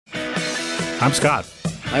I'm Scott.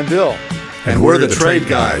 I'm Bill. And we're the Trade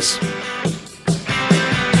Guys.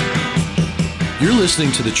 You're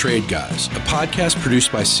listening to The Trade Guys, a podcast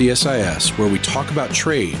produced by CSIS where we talk about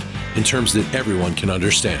trade in terms that everyone can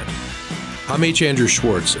understand. I'm H. Andrew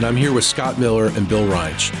Schwartz, and I'm here with Scott Miller and Bill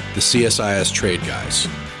Reinsch, the CSIS Trade Guys.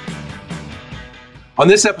 On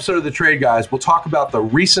this episode of The Trade Guys, we'll talk about the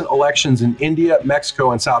recent elections in India,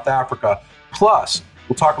 Mexico, and South Africa. Plus,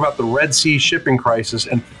 we'll talk about the Red Sea shipping crisis.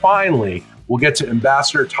 And finally, we'll get to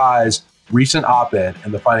Ambassador Tai's recent op-ed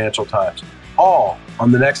in the Financial Times. All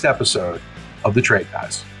on the next episode of The Trade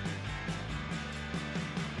Guys.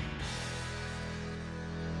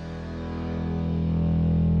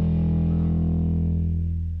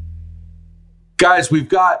 Guys, we've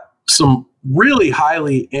got some really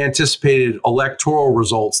highly anticipated electoral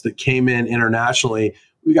results that came in internationally.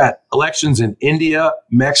 We got elections in India,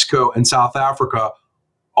 Mexico, and South Africa,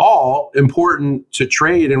 all important to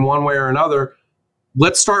trade in one way or another.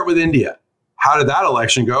 Let's start with India. How did that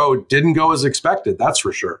election go? It didn't go as expected, that's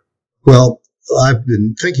for sure. Well, I've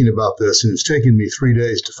been thinking about this, and it's taken me 3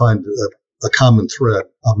 days to find a common thread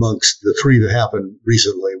amongst the three that happened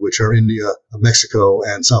recently, which are India, Mexico,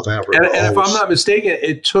 and South Africa. And if I'm not mistaken,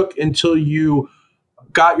 it took until you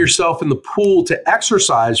got yourself in the pool to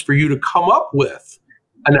exercise for you to come up with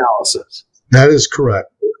analysis. That is correct.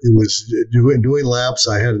 It was doing laps,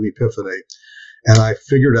 I had an epiphany, and I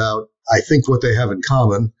figured out, I think, what they have in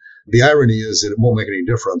common. The irony is that it won't make any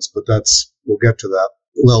difference, but we'll get to that.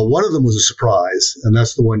 Well, one of them was a surprise, and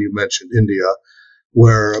that's the one you mentioned, India,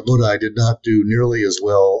 where Modi did not do nearly as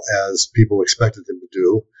well as people expected him to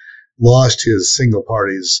do, lost his single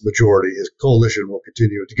party's majority. His coalition will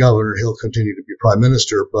continue to govern. He'll continue to be prime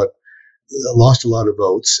minister, but lost a lot of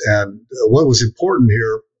votes. And what was important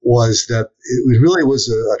here was that it really was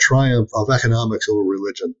a triumph of economics over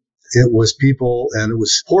religion. It was people, and it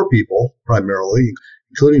was poor people primarily,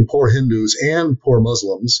 including poor Hindus and poor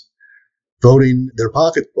Muslims, voting their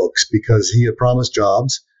pocketbooks because he had promised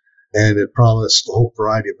jobs and had promised a whole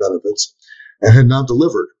variety of benefits and had not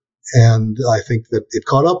delivered. And I think that it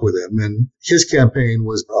caught up with him. And his campaign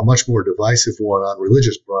was a much more divisive one on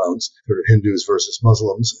religious grounds, sort of Hindus versus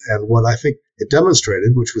Muslims. And what I think it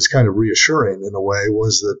demonstrated, which was kind of reassuring in a way,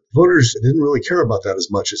 was that voters didn't really care about that as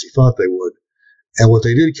much as he thought they would. And what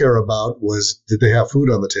they did care about was, did they have food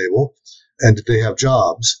on the table? And did they have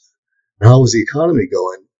jobs? And how was the economy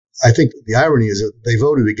going? I think the irony is that they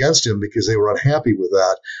voted against him because they were unhappy with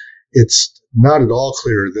that. It's not at all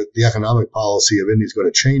clear that the economic policy of India is going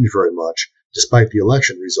to change very much, despite the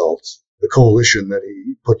election results. The coalition that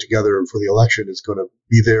he put together for the election is going to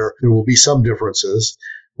be there. There will be some differences.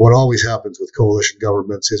 What always happens with coalition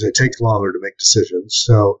governments is it takes longer to make decisions.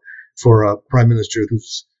 So for a prime minister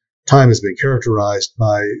whose time has been characterized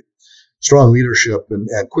by strong leadership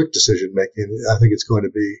and quick decision making, I think it's going to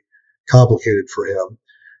be complicated for him.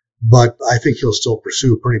 But I think he'll still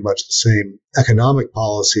pursue pretty much the same economic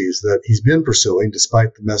policies that he's been pursuing,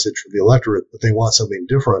 despite the message from the electorate that they want something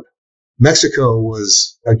different. Mexico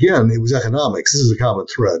was, again, it was economics. This is a common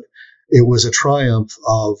thread. It was a triumph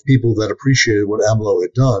of people that appreciated what AMLO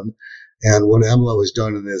had done. And what AMLO has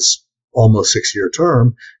done in his almost 6-year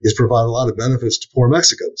term is provide a lot of benefits to poor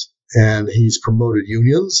Mexicans. And he's promoted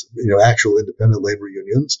unions, actual independent labor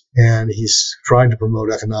unions, and he's tried to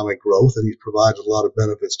promote economic growth, and he's provided a lot of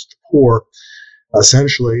benefits to the poor.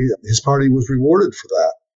 Essentially, his party was rewarded for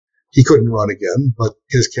that. He couldn't run again, but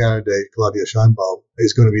his candidate, Claudia Sheinbaum,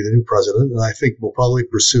 is going to be the new president, and I think will probably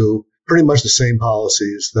pursue pretty much the same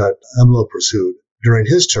policies that AMLO pursued during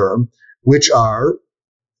his term, which are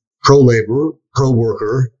pro-labor,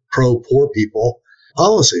 pro-worker, pro-poor people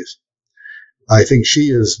policies. I think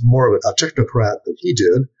she is more of a technocrat than he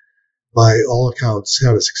did. By all accounts,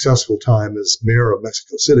 had a successful time as mayor of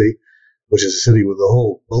Mexico City, which is a city with a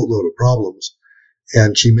whole boatload of problems.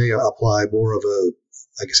 And she may apply more of an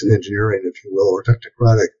engineering, if you will, or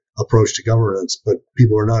technocratic approach to governance. But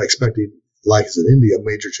people are not expecting, like as in India,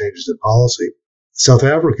 major changes in policy. South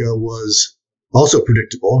Africa was also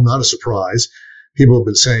predictable, not a surprise. People have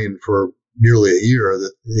been saying for nearly a year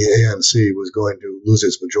that the ANC was going to lose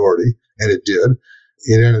its majority, and it did.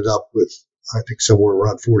 It ended up with, I think, somewhere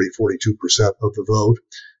around 42% of the vote.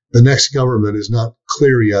 The next government is not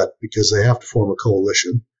clear yet because they have to form a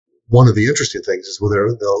coalition. One of the interesting things is whether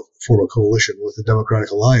they'll form a coalition with the Democratic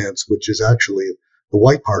Alliance, which is actually the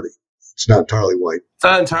white party. It's not entirely white. It's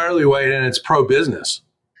not entirely white, and it's pro-business.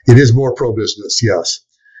 It is more pro-business, yes.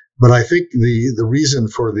 But I think the reason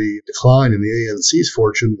for the decline in the ANC's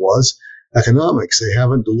fortune was economics. They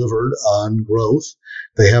haven't delivered on growth.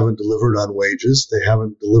 They haven't delivered on wages. They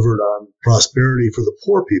haven't delivered on prosperity for the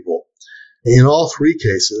poor people. In all three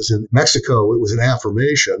cases, in Mexico, it was an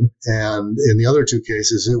affirmation, and in the other two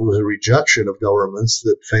cases, it was a rejection of governments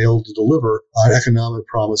that failed to deliver on economic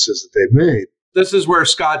promises that they've made. This is where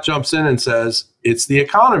Scott jumps in and says, it's the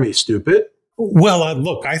economy, stupid. Well,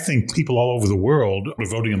 look, I think people all over the world are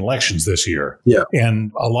voting in elections this year. Yeah.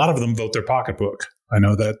 And a lot of them vote their pocketbook. I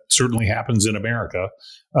know that certainly happens in America.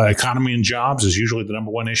 Economy and jobs is usually the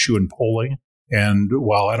number one issue in polling. And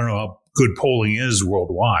while I don't know how good polling is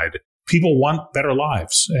worldwide, people want better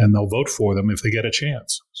lives, and they'll vote for them if they get a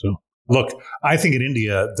chance. So, look, I think in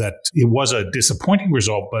India that it was a disappointing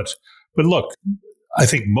result, but look, I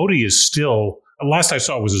think Modi is still, last I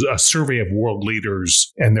saw was a survey of world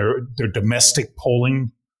leaders and their domestic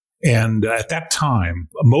polling. And at that time,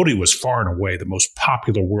 Modi was far and away the most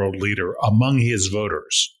popular world leader among his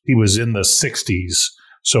voters. He was in the 60s,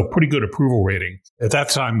 so pretty good approval rating. At that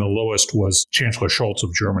time, the lowest was Chancellor Scholz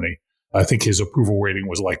of Germany. I think his approval rating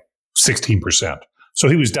was like 16%. So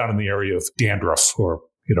he was down in the area of dandruff or,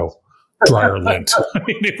 dryer lint. I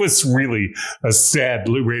mean, it was really a sad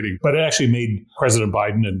rating, but it actually made President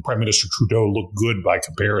Biden and Prime Minister Trudeau look good by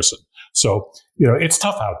comparison. So, it's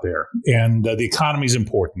tough out there, and the economy is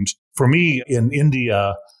important. For me, in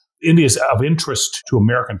India is of interest to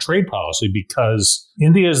American trade policy because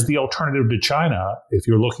India is the alternative to China if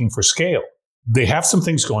you're looking for scale. They have some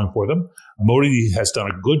things going for them. Modi has done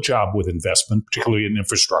a good job with investment, particularly in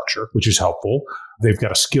infrastructure, which is helpful. They've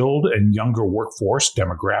got a skilled and younger workforce.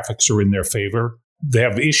 Demographics are in their favor. They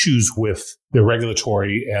have issues with their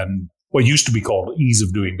regulatory and what used to be called ease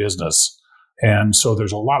of doing business. And so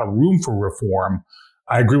there's a lot of room for reform.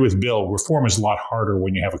 I agree with Bill. Reform is a lot harder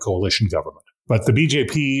when you have a coalition government. But the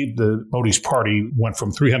BJP, the Modi's party, went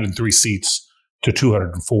from 303 seats to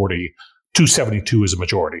 240. 272 is a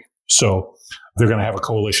majority. So they're going to have a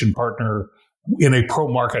coalition partner in a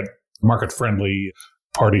pro-market, market-friendly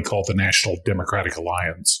party called the National Democratic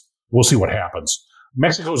Alliance. We'll see what happens.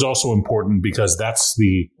 Mexico is also important because that's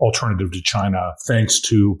the alternative to China, thanks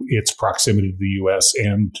to its proximity to the U.S.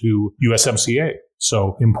 and to USMCA.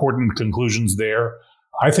 So important conclusions there.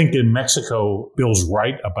 I think in Mexico, Bill's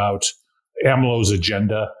right about AMLO's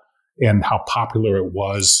agenda and how popular it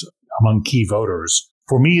was among key voters.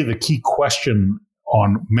 For me, the key question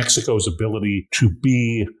on Mexico's ability to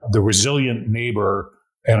be the resilient neighbor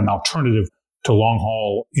and an alternative to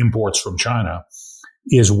long-haul imports from China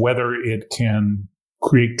is whether it can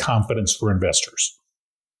create confidence for investors.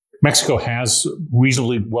 Mexico has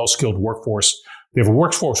reasonably well-skilled workforce. They have a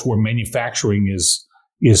workforce where manufacturing is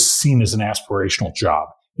seen as an aspirational job.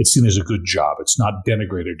 It's seen as a good job. It's not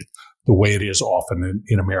denigrated the way it is often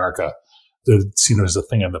in America. It's seen as a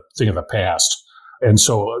thing of the past. And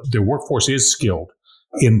so their workforce is skilled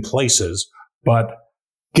in places, but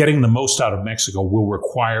getting the most out of Mexico will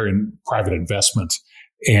require private investment.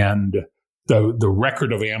 And the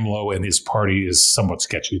record of AMLO and his party is somewhat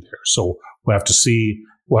sketchy there. So we'll have to see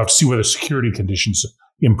whether security conditions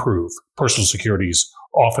improve. Personal security has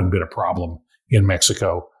often been a problem in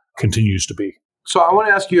Mexico, continues to be. So I want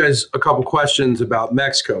to ask you guys a couple questions about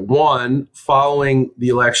Mexico. One, following the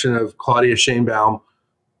election of Claudia Sheinbaum,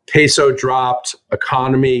 peso dropped,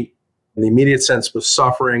 economy in the immediate sense was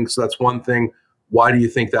suffering. So that's one thing. Why do you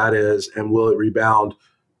think that is? And will it rebound?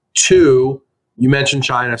 Two, you mentioned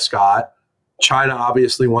China, Scott. China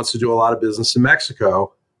obviously wants to do a lot of business in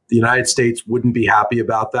Mexico. The United States wouldn't be happy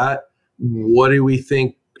about that. What do we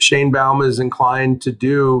think Sheinbaum is inclined to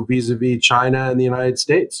do vis-a-vis China and the United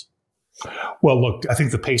States? Well, look, I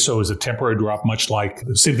think the peso is a temporary drop, much like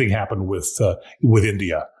the same thing happened with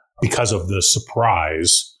India. Because of the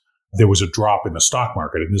surprise, there was a drop in the stock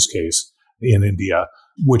market, in this case, in India,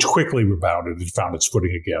 which quickly rebounded and found its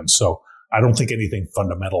footing again. So I don't think anything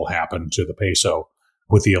fundamental happened to the peso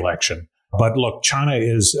with the election. But look, China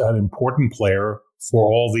is an important player for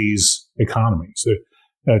all these economies.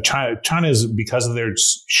 China is, because of their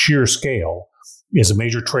sheer scale, is a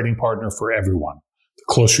major trading partner for everyone. The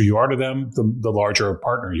closer you are to them, the larger a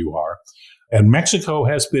partner you are. And Mexico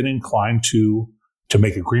has been inclined to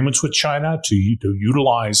make agreements with China, to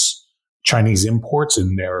utilize Chinese imports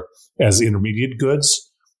as intermediate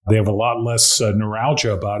goods. They have a lot less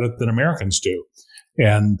neuralgia about it than Americans do.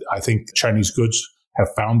 And I think Chinese goods have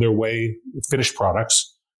found their way, finished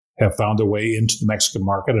products have found their way into the Mexican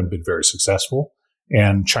market and been very successful.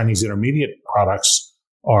 And Chinese intermediate products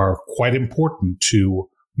are quite important to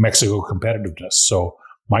Mexico competitiveness. So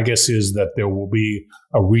my guess is that there will be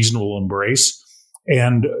a reasonable embrace.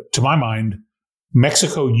 And to my mind,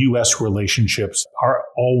 Mexico-U.S. relationships are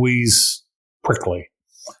always prickly.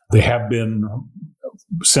 They have been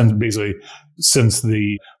since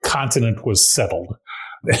the continent was settled.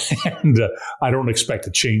 And I don't expect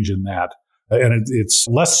a change in that. And it's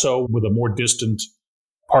less so with a more distant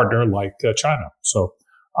partner like China. So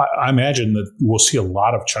I imagine that we'll see a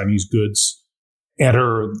lot of Chinese goods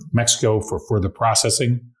enter Mexico for further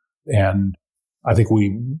processing. And I think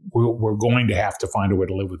we're going to have to find a way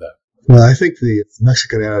to live with that. Well, I think the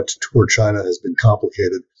Mexican attitude toward China has been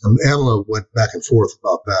complicated. AMLO went back and forth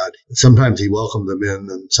about that. Sometimes he welcomed them in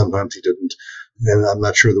and sometimes he didn't. And I'm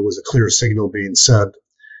not sure there was a clear signal being sent.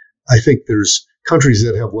 I think there's countries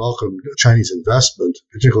that have welcomed Chinese investment,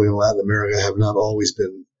 particularly in Latin America, have not always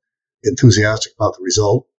been enthusiastic about the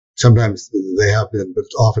result. Sometimes they have been, but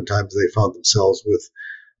oftentimes they found themselves with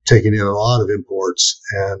taking in a lot of imports,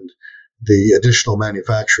 and the additional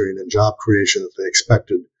manufacturing and job creation that they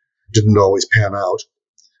expected didn't always pan out.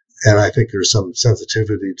 And I think there's some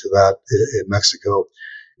sensitivity to that in Mexico.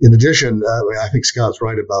 In addition, I think Scott's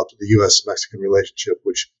right about the U.S.-Mexican relationship,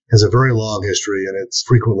 which has a very long history, and it's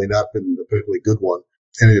frequently not been a particularly good one.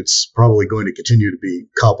 And it's probably going to continue to be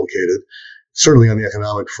complicated, certainly on the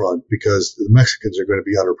economic front, because the Mexicans are going to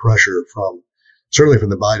be under pressure certainly from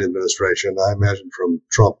the Biden administration, I imagine from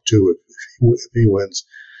Trump too, if he wins,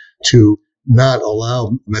 to not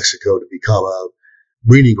allow Mexico to become a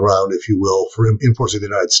breeding ground, if you will, for imports of the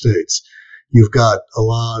United States. You've got a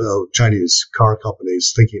lot of Chinese car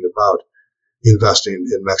companies thinking about investing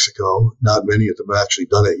in Mexico. Not many of them have actually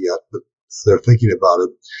done it yet, but they're thinking about it.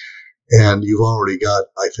 And you've already got,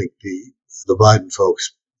 I think, the Biden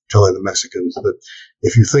folks telling the Mexicans that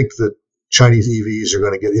if you think that Chinese EVs are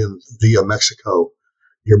going to get in via Mexico,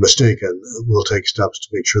 you're mistaken. We'll take steps to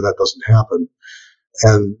make sure that doesn't happen.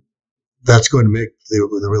 And that's going to make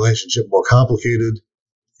the relationship more complicated.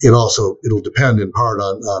 It'll depend in part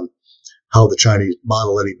on how the Chinese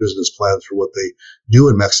model any business plans for what they do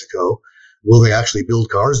in Mexico. Will they actually build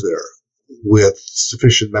cars there with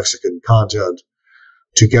sufficient Mexican content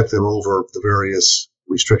to get them over the various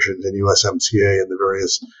restrictions in USMCA and the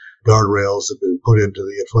various guardrails that have been put into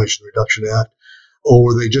the Inflation Reduction Act? Or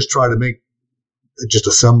will they just try to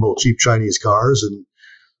assemble cheap Chinese cars and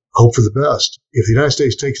hope for the best? If the United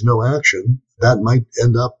States takes no action, that might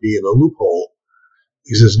end up being a loophole.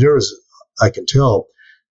 Because as near as I can tell,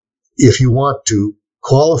 if you want to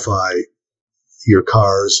qualify your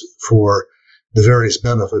cars for the various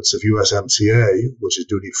benefits of USMCA, which is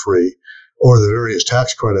duty-free, or the various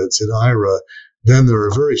tax credits in IRA, then there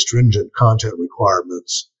are very stringent content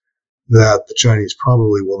requirements that the Chinese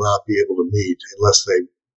probably will not be able to meet unless they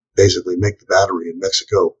basically make the battery in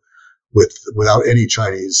Mexico without any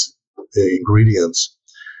Chinese ingredients.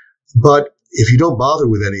 But if you don't bother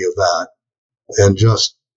with any of that and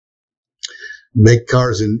just make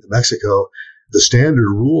cars in Mexico, the standard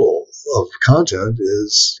rule of content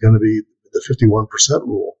is going to be the 51%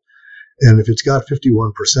 rule. And if it's got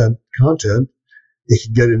 51% content, it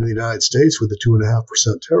can get into the United States with a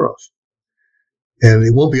 2.5% tariff. And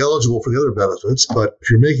it won't be eligible for the other benefits, but if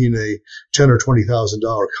you're making a $10,000 or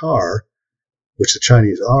 $20,000 car, which the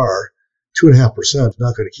Chinese are, 2.5% is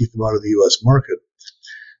not going to keep them out of the U.S. market.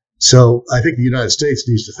 So I think the United States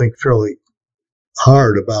needs to think fairly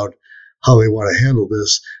hard about how they want to handle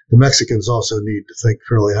this. The Mexicans also need to think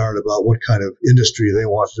fairly hard about what kind of industry they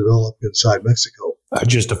want to develop inside Mexico.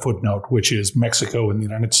 Just a footnote, which is Mexico and the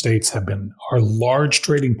United States are large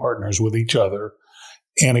trading partners with each other,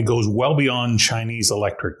 and it goes well beyond Chinese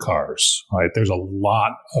electric cars. Right? There's a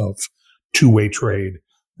lot of two-way trade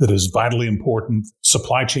that is vitally important.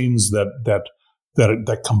 Supply chains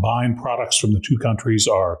that combine products from the two countries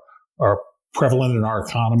are prevalent in our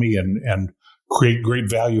economy and create great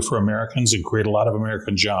value for Americans and create a lot of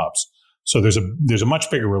American jobs. So there's a much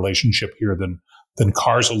bigger relationship here than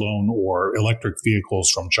cars alone or electric vehicles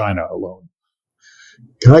from China alone.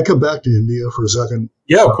 Can I come back to India for a second?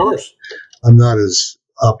 Yeah, of course. I'm not as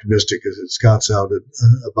optimistic as Scott sounded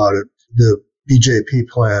about it. The BJP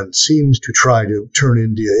plan seems to try to turn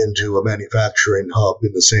India into a manufacturing hub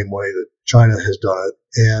in the same way that China has done it.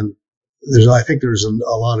 And I think there's a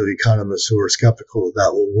lot of economists who are skeptical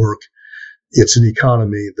that will work. It's an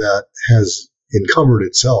economy that has encumbered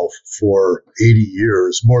itself for 80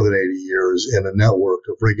 years, more than 80 years, in a network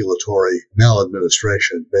of regulatory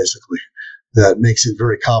maladministration, basically, that makes it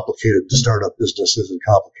very complicated to start up businesses and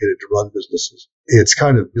complicated to run businesses. It's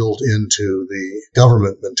kind of built into the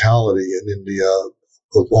government mentality in India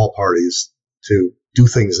of all parties to do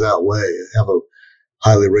things that way, have a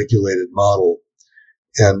highly regulated model,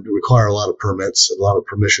 and require a lot of permits and a lot of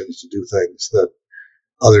permissions to do things that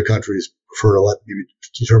other countries prefer to let be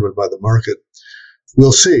determined by the market.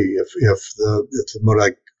 We'll see if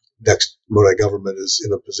the next Modi government is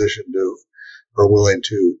in a position to or willing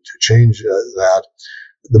to change that.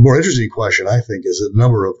 The more interesting question, I think, is a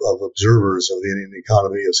number of observers of the Indian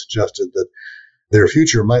economy have suggested that their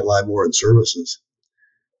future might lie more in services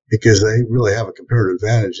because they really have a comparative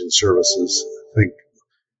advantage in services. I think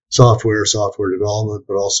software development,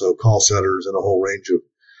 but also call centers and a whole range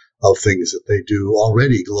of things that they do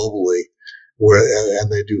already globally,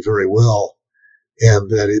 and they do very well, and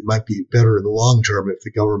that it might be better in the long term if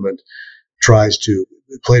the government tries to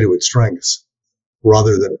play to its strengths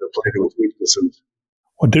rather than to play to its weaknesses.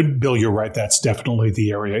 Well, Bill, you're right. That's definitely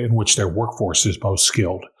the area in which their workforce is most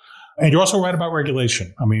skilled. And you're also right about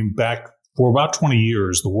regulation. I mean, back for about 20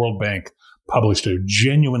 years, the World Bank published a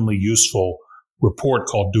genuinely useful report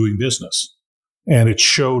called Doing Business. And it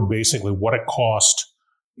showed basically what it cost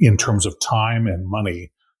in terms of time and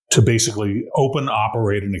money to basically open,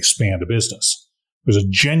 operate, and expand a business. It was a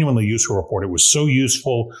genuinely useful report. It was so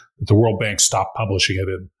useful that the World Bank stopped publishing it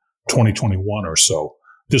in 2021 or so.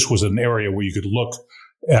 This was an area where you could look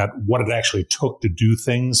at what it actually took to do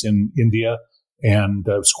things in India, and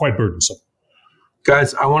it was quite burdensome.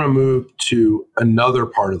 Guys, I want to move to another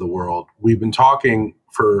part of the world. We've been talking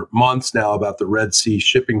for months now about the Red Sea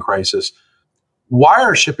shipping crisis. Why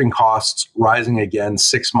are shipping costs rising again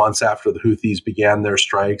 6 months after the Houthis began their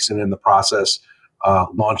strikes and in the process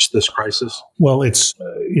launched this crisis? Well, it's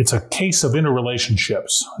a case of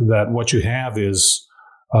interrelationships, that what you have is,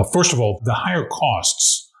 first of all, the higher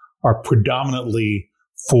costs are predominantly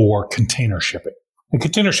for container shipping. And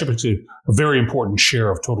container shipping is a very important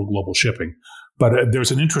share of total global shipping. But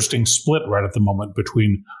there's an interesting split right at the moment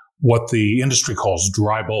between what the industry calls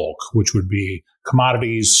dry bulk, which would be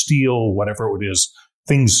commodities, steel, whatever it is,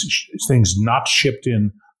 things not shipped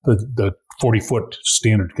in the 40-foot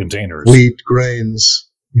standard containers. Wheat, grains,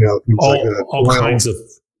 things like that. All kinds of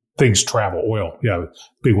things travel. Oil, yeah,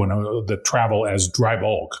 big one, that travel as dry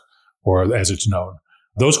bulk, or as it's known.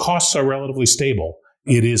 Those costs are relatively stable.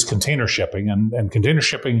 It is container shipping, and container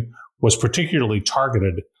shipping was particularly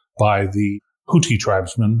targeted by the Houthi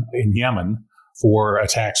tribesmen in Yemen for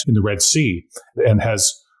attacks in the Red Sea, and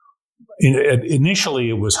initially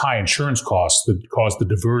it was high insurance costs that caused the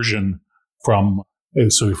diversion from.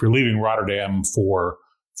 So if you're leaving Rotterdam for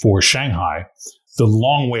Shanghai, the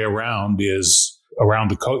long way around is around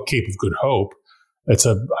the Cape of Good Hope. It's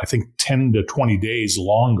I think 10 to 20 days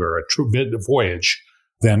longer a voyage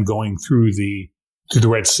than going through the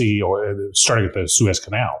Red Sea, or starting at the Suez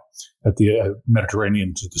Canal, at the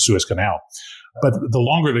Mediterranean to the Suez Canal. But the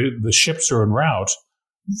longer the ships are en route,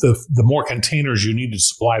 the more containers you need to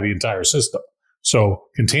supply the entire system. So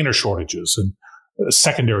container shortages and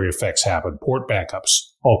secondary effects happen, port backups,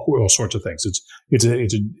 all sorts of things.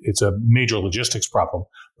 It's a major logistics problem,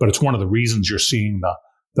 but it's one of the reasons you're seeing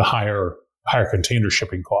the higher container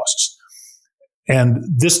shipping costs. And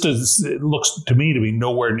it looks to me to be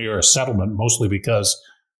nowhere near a settlement, mostly because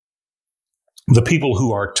the people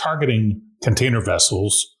who are targeting container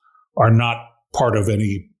vessels are not part of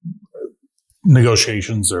any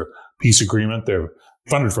negotiations or peace agreement. They're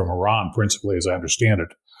funded from Iran, principally, as I understand it.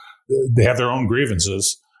 They have their own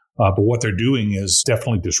grievances, but what they're doing is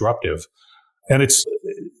definitely disruptive. And it's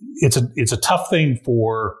a tough thing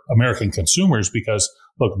for American consumers because,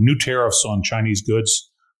 look, new tariffs on Chinese goods,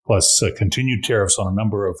 plus continued tariffs on a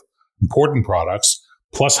number of important products,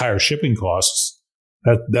 plus higher shipping costs,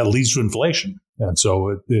 that leads to inflation. And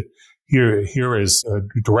so here is a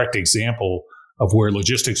direct example of where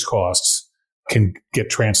logistics costs can get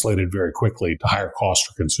translated very quickly to higher costs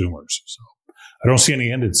for consumers. So I don't see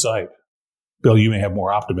any end in sight. Bill, you may have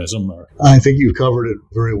more optimism. I think you covered it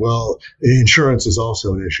very well. Insurance is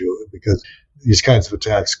also an issue because these kinds of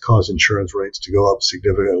attacks cause insurance rates to go up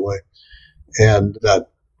significantly. And that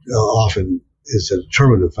often is a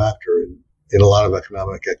determinative factor in a lot of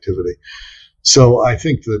economic activity. So I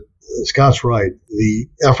think that Scott's right. The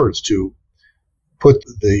efforts to put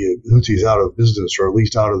the Houthis out of business, or at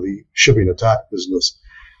least out of the shipping attack business,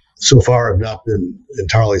 so far have not been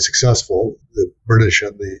entirely successful. The British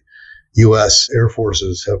and the U.S. Air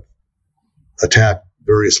Forces have attacked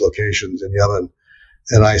various locations in Yemen,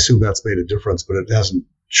 and I assume that's made a difference, but it hasn't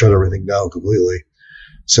shut everything down completely.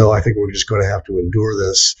 So I think we're just going to have to endure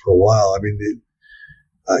this for a while. I mean,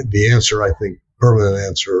 the answer, I think, permanent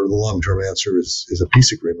answer, or the long-term answer is a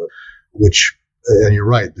peace agreement, which, and you're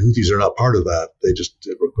right, the Houthis are not part of that. They just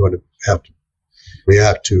are going to have to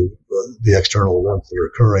react to the external events that are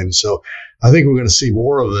occurring. So I think we're going to see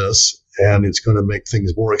more of this, and it's going to make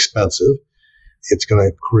things more expensive. It's going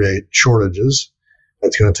to create shortages.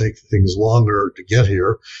 It's going to take things longer to get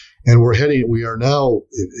here. And we are now,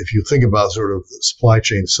 if you think about sort of supply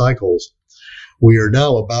chain cycles, we are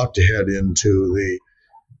now about to head into the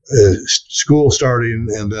school starting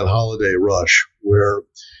and then holiday rush, where,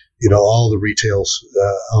 all the retail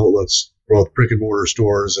outlets, both brick and mortar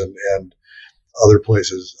stores and other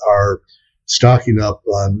places, are stocking up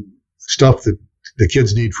on stuff that the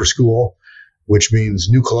kids need for school, which means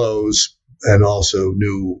new clothes and also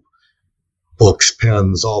new books,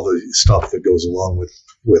 pens, all the stuff that goes along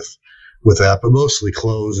with that, but mostly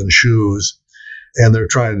clothes and shoes. And they're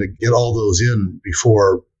trying to get all those in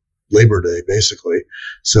before Labor Day, basically,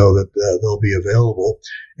 so that they'll be available.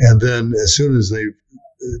 And then as soon as they've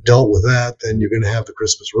dealt with that, then you're going to have the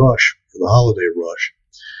Christmas rush, the holiday rush.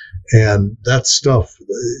 And that stuff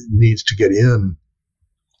needs to get in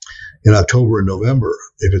October and November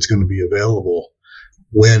if it's going to be available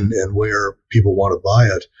when and where people want to buy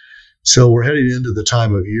it. So we're heading into the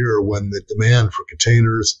time of year when the demand for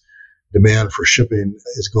containers, demand for shipping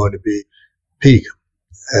is going to be peak.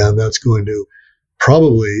 And that's going to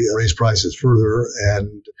probably raise prices further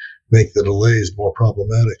and make the delays more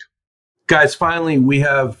problematic. Guys, finally, we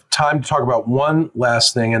have time to talk about one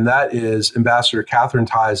last thing, and that is Ambassador Katherine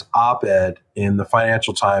Tai's op-ed in the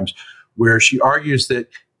Financial Times, where she argues that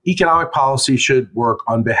economic policy should work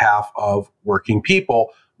on behalf of working people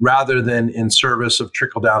rather than in service of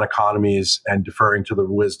trickle-down economies and deferring to the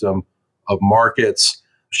wisdom of markets.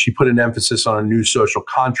 She put an emphasis on a new social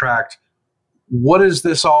contract. What does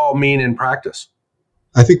this all mean in practice?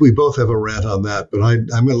 I think we both have a rant on that, but I'm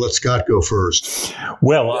going to let Scott go first.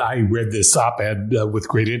 Well, I read this op-ed with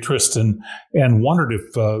great interest and wondered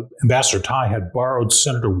if Ambassador Tai had borrowed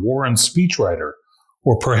Senator Warren's speechwriter,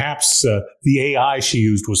 or perhaps the AI she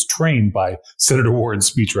used was trained by Senator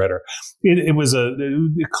Warren's speechwriter. It was a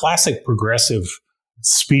classic progressive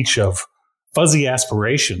speech of fuzzy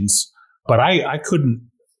aspirations, but I couldn't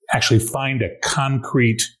actually find a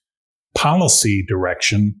concrete policy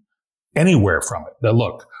direction anywhere from it. Now,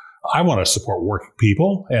 look, I want to support working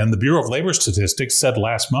people, and the Bureau of Labor Statistics said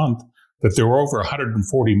last month that there were over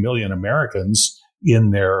 140 million Americans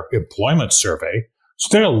in their employment survey. So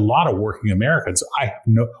there are a lot of working Americans. I have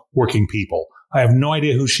no working people. I have no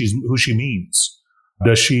idea who she means.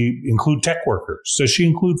 Does she include tech workers? Does she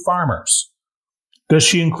include farmers? Does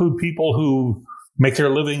she include people who make their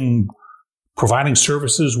living providing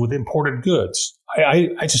services with imported goods? I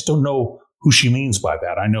just don't know who she means by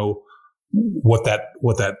that. I know what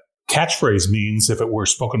that catchphrase means if it were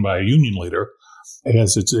spoken by a union leader,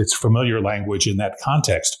 as it's familiar language in that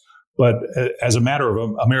context. But as a matter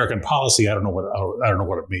of American policy, I don't know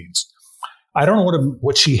what it means. I don't know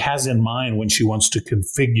what she has in mind when she wants to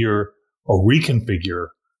configure or reconfigure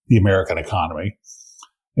the American economy.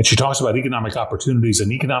 And she talks about economic opportunities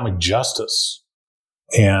and economic justice.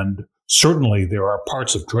 And certainly there are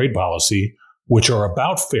parts of trade policy which are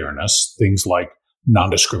about fairness, things like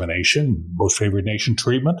non-discrimination, most favored nation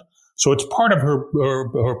treatment. So it's part of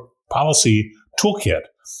her policy toolkit.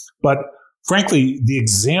 But frankly, the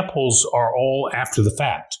examples are all after the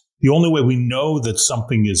fact. The only way we know that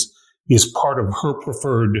something is part of her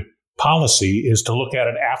preferred policy is to look at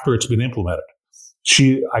it after it's been implemented.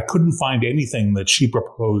 I couldn't find anything that she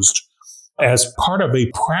proposed as part of a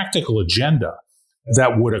practical agenda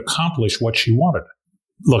that would accomplish what she wanted.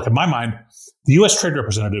 Look, in my mind, the U.S. Trade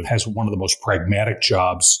Representative has one of the most pragmatic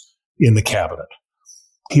jobs in the cabinet.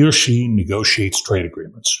 He or she negotiates trade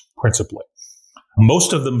agreements, principally.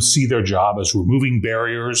 Most of them see their job as removing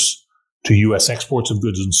barriers to U.S. exports of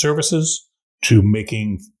goods and services, to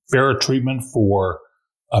making fairer treatment for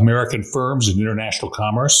American firms in international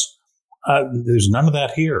commerce. There's none of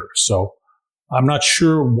that here, so I'm not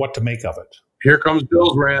sure what to make of it. Here comes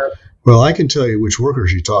Bill's rant. Well, I can tell you which workers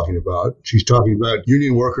she's talking about. She's talking about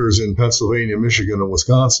union workers in Pennsylvania, Michigan, and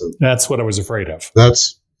Wisconsin. That's what I was afraid of.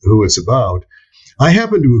 That's who it's about. I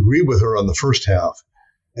happen to agree with her on the first half.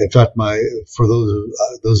 In fact, for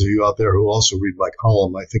those of you out there who also read my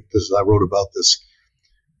column, I think I wrote about this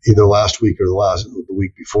either last week or the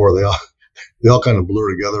week before. They all kind of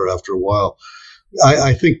blur together after a while.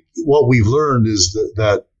 I think what we've learned is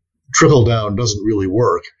that trickle down doesn't really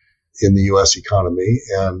work in the U.S. economy,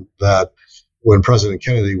 and that when President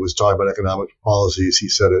Kennedy was talking about economic policies, he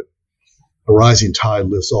said a rising tide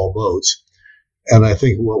lifts all boats. And I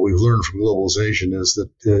think what we've learned from globalization is that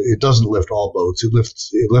it doesn't lift all boats. It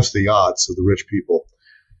lifts the yachts of the rich people,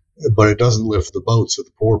 but it doesn't lift the boats of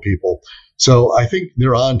the poor people. So I think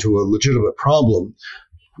they're on to a legitimate problem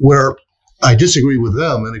where I disagree with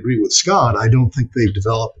them and agree with Scott. I don't think they've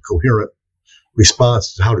developed a coherent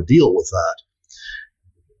response to how to deal with that.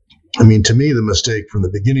 I mean, to me, the mistake from the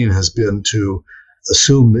beginning has been to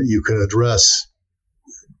assume that you can address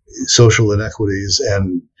social inequities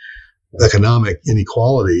and economic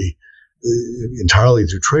inequality entirely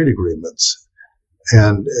through trade agreements.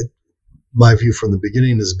 And my view from the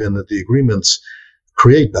beginning has been that the agreements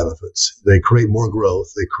create benefits. They create more growth.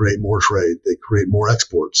 They create more trade. They create more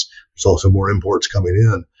exports. There's also more imports coming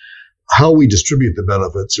in. How we distribute the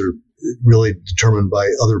benefits are really determined by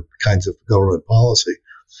other kinds of government policy.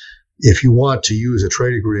 If you want to use a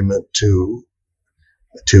trade agreement to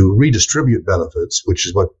redistribute benefits, which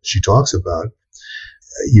is what she talks about,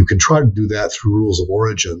 you can try to do that through rules of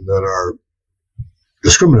origin that are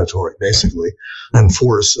discriminatory, basically, and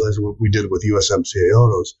force, as we did with USMCA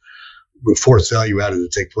autos, we force value added to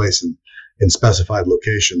take place in specified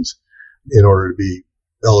locations in order to be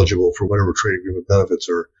eligible for whatever trade agreement benefits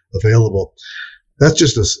are available. That's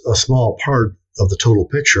just a small part of the total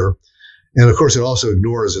picture. And of course, it also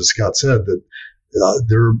ignores, as Scott said, that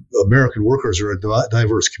American workers are a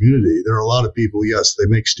diverse community. There are a lot of people, yes, they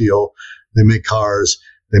make steel, they make cars,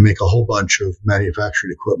 they make a whole bunch of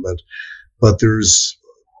manufacturing equipment, but there's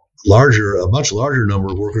a much larger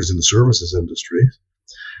number of workers in the services industry.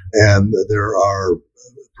 And there are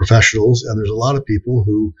professionals, and there's a lot of people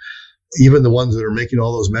who, even the ones that are making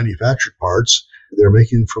all those manufactured parts, they're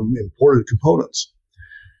making from imported components.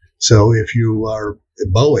 So if you are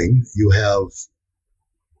Boeing, you have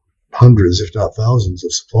hundreds, if not thousands,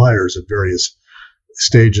 of suppliers at various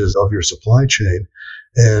stages of your supply chain.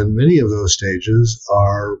 And many of those stages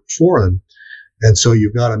are foreign. And so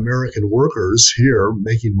you've got American workers here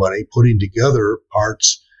making money, putting together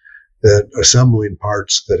assembling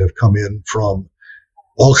parts that have come in from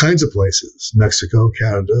all kinds of places, Mexico,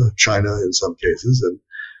 Canada, China in some cases,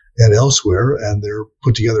 and elsewhere. And they're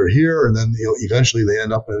put together here, and then eventually they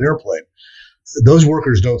end up in an airplane. Those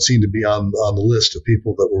workers don't seem to be on the list of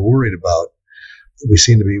people that we're worried about. We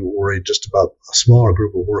seem to be worried just about a smaller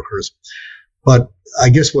group of workers. But I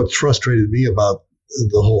guess what frustrated me about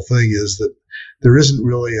the whole thing is that there isn't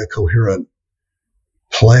really a coherent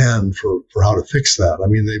plan for how to fix that. I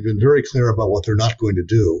mean, they've been very clear about what they're not going to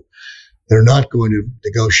do. They're not going to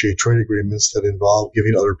negotiate trade agreements that involve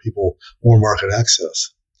giving other people more market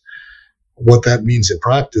access. What that means in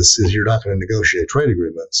practice is you're not going to negotiate trade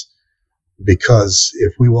agreements, because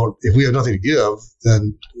if we have nothing to give,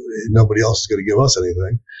 then nobody else is going to give us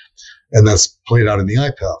anything. And that's played out in the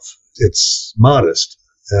IPEF. It's modest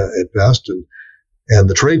at best, and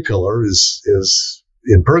the trade pillar is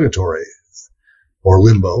in purgatory or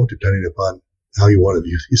limbo, depending upon how you want to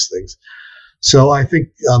view these things. So I think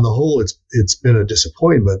on the whole, it's been a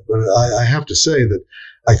disappointment. But I have to say that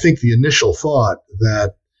I think the initial thought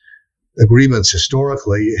that agreements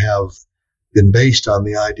historically have been based on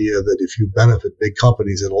the idea that if you benefit big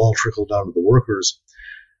companies, it'll all trickle down to the workers.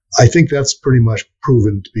 I think that's pretty much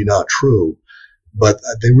proven to be not true, but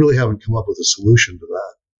they really haven't come up with a solution to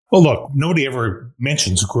that. Well, look, nobody ever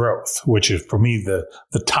mentions growth, which is, for me, the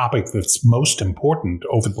topic that's most important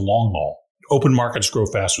over the long haul. Open markets grow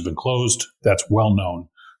faster than closed. That's well known.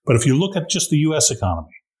 But if you look at just the U.S.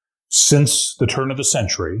 economy, since the turn of the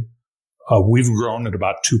century, we've grown at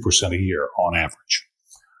about 2% a year on average.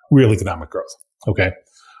 Real economic growth. Okay.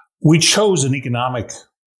 We chose an economic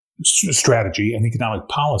strategy and economic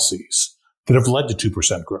policies that have led to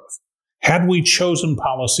 2% growth. Had we chosen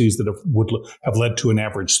policies that would have led to an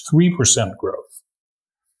average 3% growth,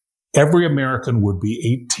 every American would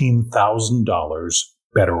be $18,000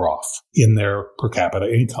 better off in their per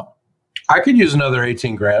capita income. I could use another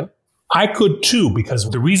 18 grand. I could too, because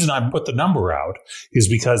the reason I put the number out is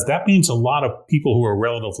because that means a lot of people who are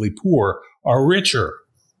relatively poor are richer.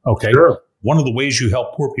 Okay. Sure. One of the ways you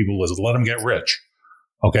help poor people is let them get rich.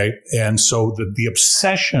 Okay. And so the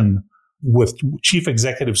obsession with chief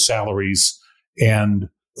executive salaries and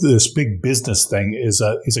this big business thing is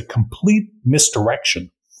a complete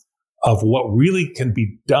misdirection of what really can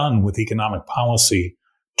be done with economic policy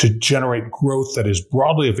to generate growth that is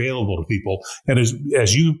broadly available to people. And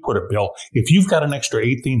as you put it, Bill, if you've got an extra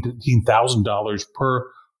 $18,000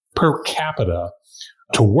 per capita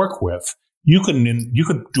to work with, you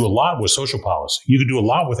could do a lot with social policy. You could do a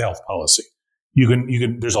lot with health policy.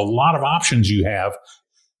 There's a lot of options you have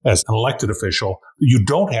as an elected official you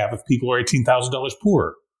don't have if people are $18,000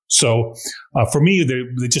 poorer. So for me, they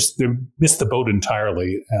missed the boat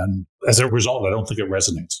entirely. And as a result, I don't think it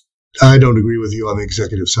resonates. I don't agree with you on the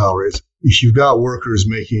executive salaries. If you've got workers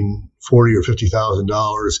making $40,000 or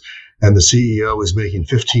 $50,000 and the CEO is making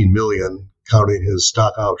 $15 million, counting his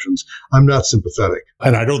stock options, I'm not sympathetic.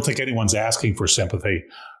 And I don't think anyone's asking for sympathy,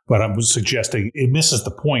 but I'm suggesting it misses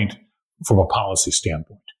the point from a policy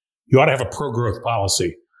standpoint. You ought to have a pro-growth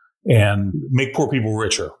policy and make poor people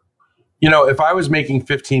richer. You know, if I was making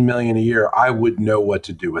 $15 million a year, I would know what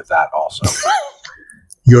to do with that also.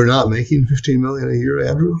 You're not making $15 million a year,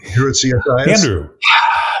 Andrew, here at CSIS? Andrew,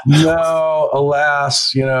 No,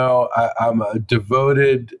 alas, I'm a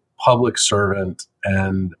devoted public servant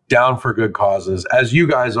and down for good causes, as you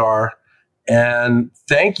guys are. And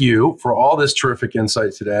thank you for all this terrific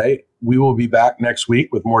insight today. We will be back next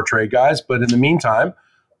week with more Trade Guys. But in the meantime,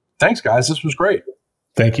 thanks, guys. This was great.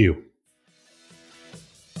 Thank you.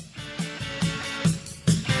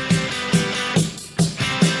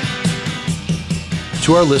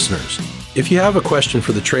 To our listeners, if you have a question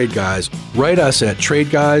for the Trade Guys, write us at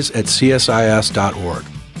tradeguys@csis.org.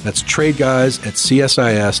 That's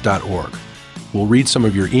tradeguys@csis.org. We'll read some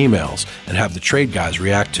of your emails and have the Trade Guys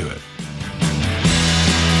react to it.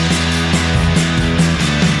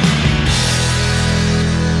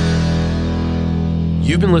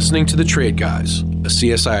 You've been listening to The Trade Guys, a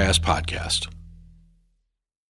CSIS podcast.